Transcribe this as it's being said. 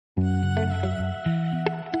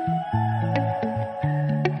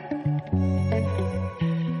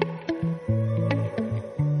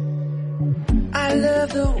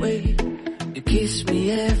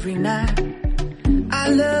night. I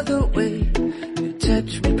love the way you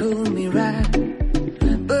touch me, pull me right.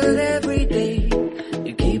 But every day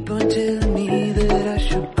you keep on telling me that I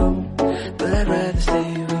should go, but I'd rather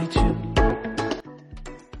stay with you.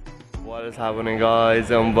 What is happening,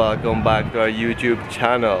 guys, and welcome back to our YouTube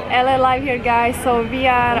channel. LA Live here, guys. So we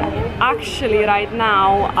are actually right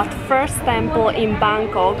now at first temple in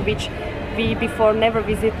Bangkok, which we before never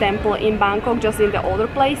visit temple in Bangkok, just in the other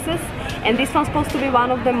places. And this one's supposed to be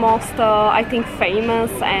one of the most, I think,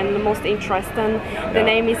 famous and most interesting. The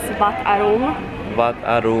name is WAT ARUN. WAT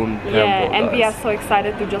ARUN temple. Yeah, and we are so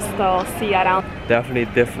excited to just see around. Definitely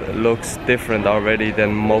looks different already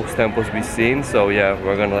than most temples we've seen. So yeah,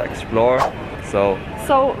 we're gonna explore. So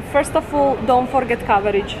first of all, don't forget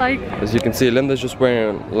coverage. As you can see, Linda's just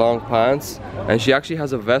wearing long pants, and she actually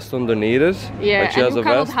has a vest underneath it. Yeah, like she has you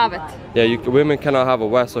cannot have it. Yeah, women cannot have a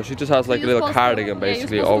vest, so she just has like a little cardigan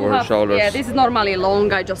basically over her shoulders. Yeah, this is normally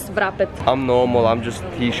long, I just wrap it. I'm normal, I'm just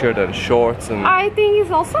t-shirt and shorts. And I think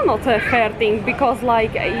it's also not a fair thing, because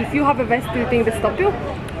like if you have a vest, do you think they stop you?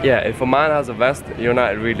 yeah, if a man has a vest, you're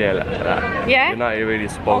not really yeah? You're not really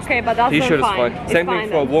supposed to. Okay, but that's t-shirt is fine. It's Same fine thing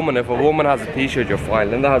for a woman. If a woman has a t-shirt, you're fine.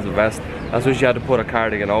 Linda has a vest. That's why she had to put a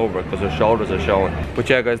cardigan over, because her shoulders are showing. But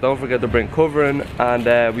yeah, guys, don't forget to bring covering.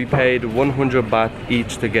 And we paid 100 baht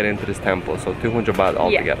each to get into this temple, so 200 baht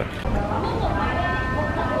altogether.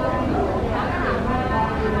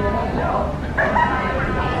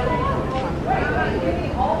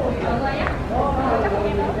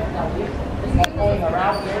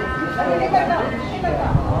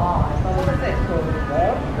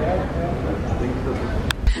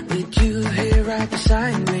 With you here right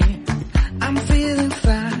beside me, I'm feeling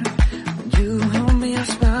fine. When you hold me, I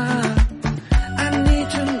smile. I need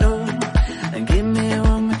to know and give me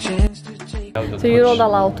one more chance to take. So you're not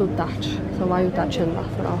allowed to touch. So why you touching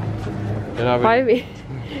that now? Why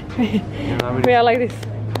we are like this?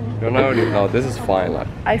 You're not really, no, this is fine. Like.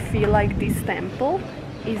 I feel like this temple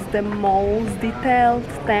is the most detailed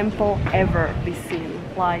temple ever we've seen.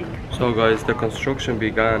 Like. So guys, the construction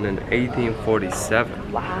began in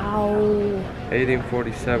 1847. Wow.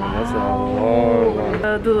 1847, wow. That's a long.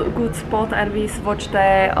 The good spot, and we watch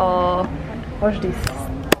the watch this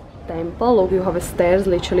temple. Look, you have stairs,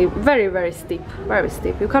 literally very steep, very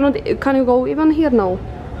steep. You cannot. Can you go even here? No,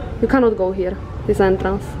 you cannot go here. This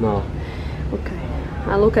entrance. No. Okay.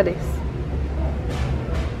 And look at this.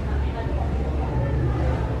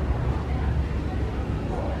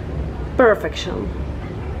 Perfection.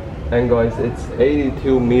 And guys, it's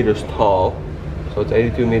 82 meters tall. So it's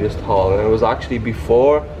 82 meters tall, and it was actually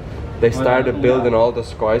before they started building all the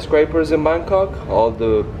skyscrapers in Bangkok, all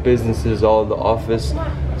the businesses, all the office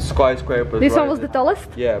skyscrapers. This one was the tallest?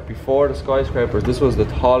 Yeah, before the skyscrapers, this was the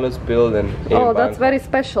tallest building in Bangkok. That's very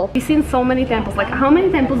special. We've seen so many temples. Like, how many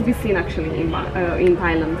temples have we seen actually in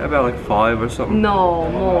Thailand? About like 5 or something. No,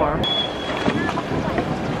 more.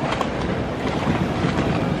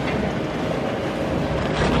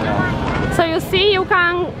 So you see, you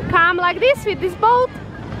can come like this with this boat,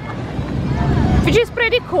 which is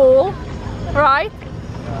pretty cool, right?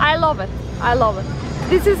 I love it. I love it.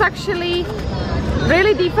 This is actually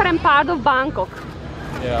really different part of Bangkok.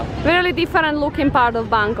 Yeah. Really different looking part of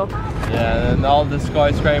Bangkok. Yeah, and all the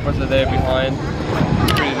skyscrapers are there behind.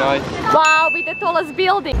 Pretty nice. Wow, with the tallest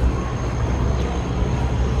building.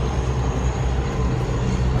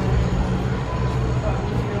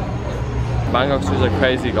 Bangkok streets are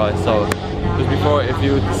crazy, guys, so just before, if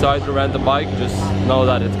you decide to rent a bike, just know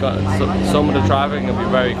that it's got some of the traffic can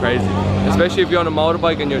be very crazy, especially if you're on a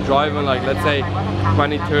motorbike and you're driving like, let's say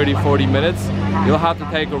 20, 30, 40 minutes, you'll have to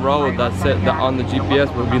take a road that's set that on the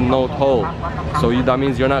GPS will be no toll. So that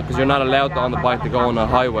means you're not allowed on the bike to go on a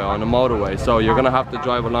highway, on a motorway, so you're gonna have to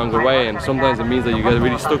drive a longer way, and sometimes it means that you get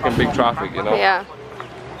really stuck in big traffic, you know? Yeah.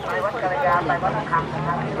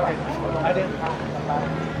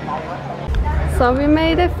 So we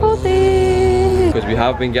made a footage. Because we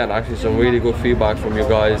have been getting actually some really good feedback from you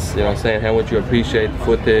guys, you know, saying how much you appreciate the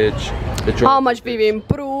footage, the drone. How much we've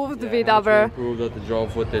improved with our... Improved at the drone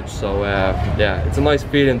footage. So yeah, it's a nice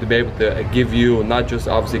feeling to be able to give you not just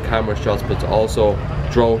obviously camera shots, but also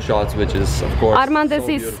drone shots, which is of course Armand,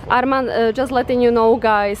 just letting you know,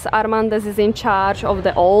 guys, Armandez is in charge of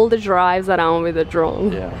all the drives around with the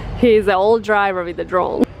drone. Yeah. He's the old driver with the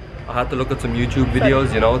drone. I had to look at some YouTube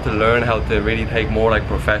videos, you know, to learn how to really take more like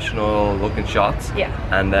professional looking shots. Yeah.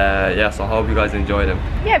 And yeah, so I hope you guys enjoy them.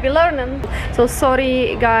 Yeah, we're learning. So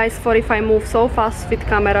sorry guys for if I move so fast with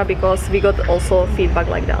camera, because we got also feedback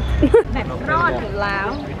like that.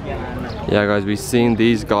 Yeah guys, we've seen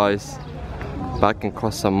these guys back in Koh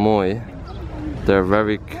Samui. They're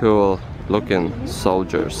very cool looking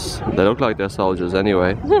soldiers. They look like they're soldiers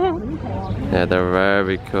anyway. Yeah, they're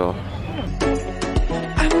very cool.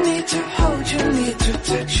 I need to hold you, need to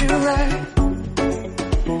touch you right.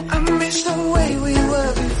 I miss the way we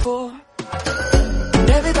were before. And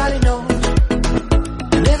everybody knows,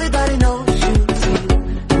 and everybody knows you feel,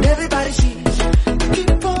 and everybody sees.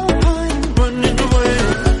 Keep on running away.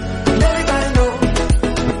 And everybody knows,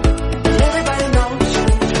 and everybody knows you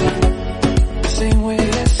feel the same way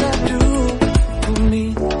as I do for me.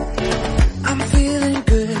 I'm feeling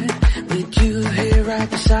good with you here right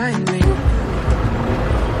beside me.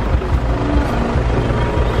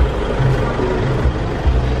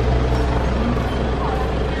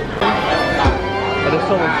 There's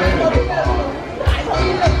so much famous.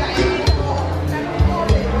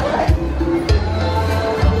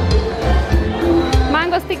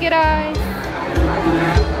 Mango sticky rice.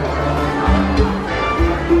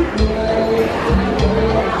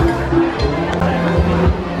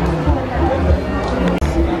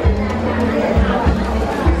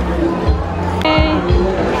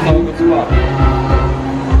 So good spot.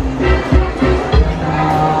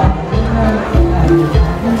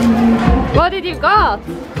 What did you got?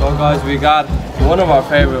 So guys, we got one of our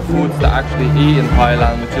favorite foods to actually eat in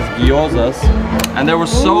Thailand, which is gyozas. And they were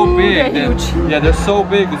so big. They're huge. Yeah, they're so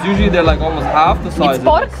big because usually they're like almost half the size. It's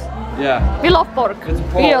pork? Of this. Yeah. We love pork. It's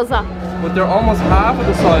pork. Gyoza. But they're almost half of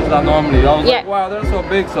the size that normally. I was Yeah. like, wow, they're so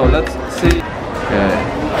big. So let's see. Okay.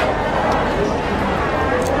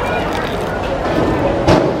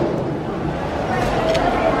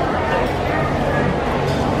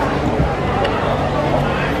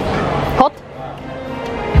 Hot?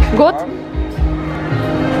 Good?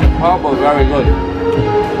 How about very good?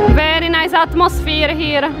 Very nice atmosphere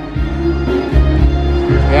here.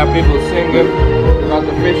 We have people singing, got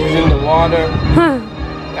the fishes in the water.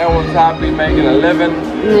 Everyone's happy, making a living.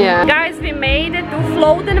 Yeah. Guys, we made it to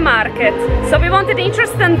Floating Market. So we wanted an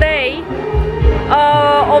interesting day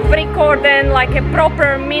of recording like a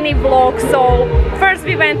proper mini vlog. So first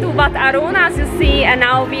we went to WAT ARUN, as you see, and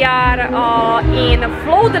now we are in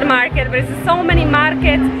Floating Market, where there's so many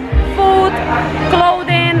markets, food,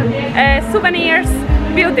 clothing, souvenirs,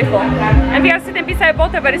 beautiful. And we are sitting beside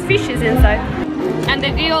water where there's fishes inside. And the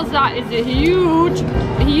gyoza is huge,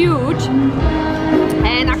 huge.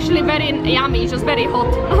 And actually very yummy, just very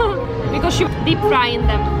hot. Because you deep frying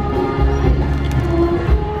them.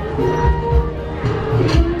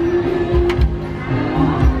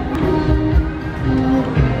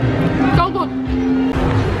 So good.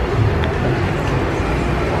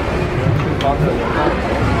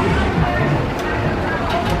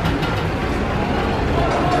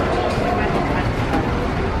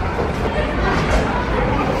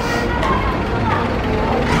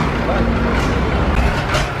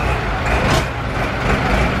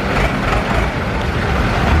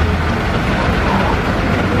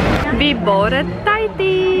 We bought a Thai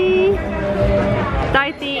tea.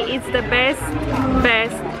 Thai tea is the best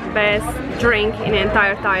drink in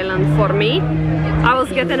entire Thailand for me. I was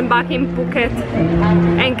getting back in Phuket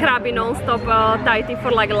and crabbing non-stop Thai tea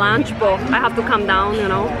for like lunch, but I have to come down, you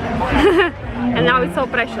know. And now it's so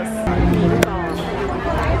precious.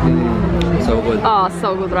 So good. Oh,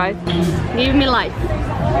 so good, right? Give me life.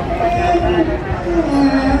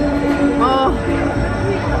 Oh.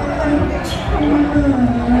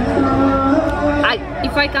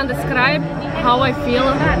 If I can describe how I feel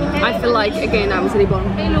like again I was reborn.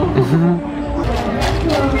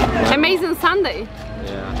 Amazing Sunday.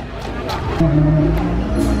 Yeah.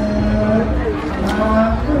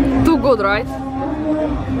 Too good, right?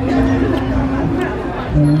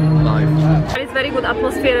 Life. It's very good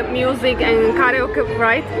atmosphere, music and karaoke,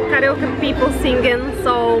 right? Karaoke people singing,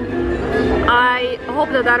 so I hope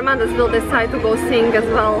that Armandas will decide to go sing as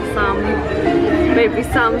well maybe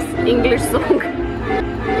some English song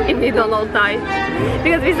if we don't know Thai.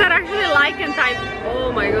 Because we are actually liking Thai.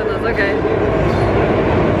 Oh my goodness, okay.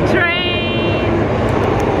 Train!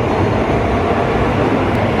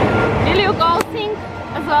 Will you go sing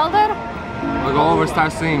as well there? I'll go over and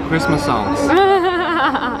start singing Christmas songs.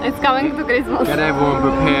 It's coming to Christmas. Get everyone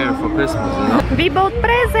prepared for Christmas, you know? We bought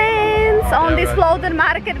presents on this Floating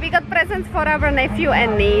Market. We got presents for our nephew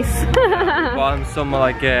and niece. Bought him some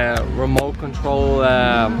like a remote control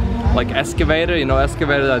like excavator, you know,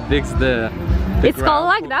 excavator that digs the It's called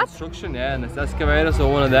like that? Construction, yeah, and it's excavator, so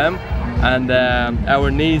one of them. And our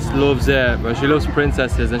niece loves well, she loves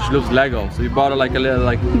princesses and she loves Lego, so we bought her like a little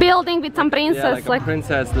like building with some princess, yeah, like a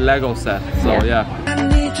princess Lego set. So yeah. I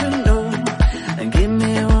need to know and give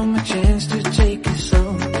me one more chance to take it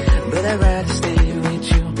slow, but I'd rather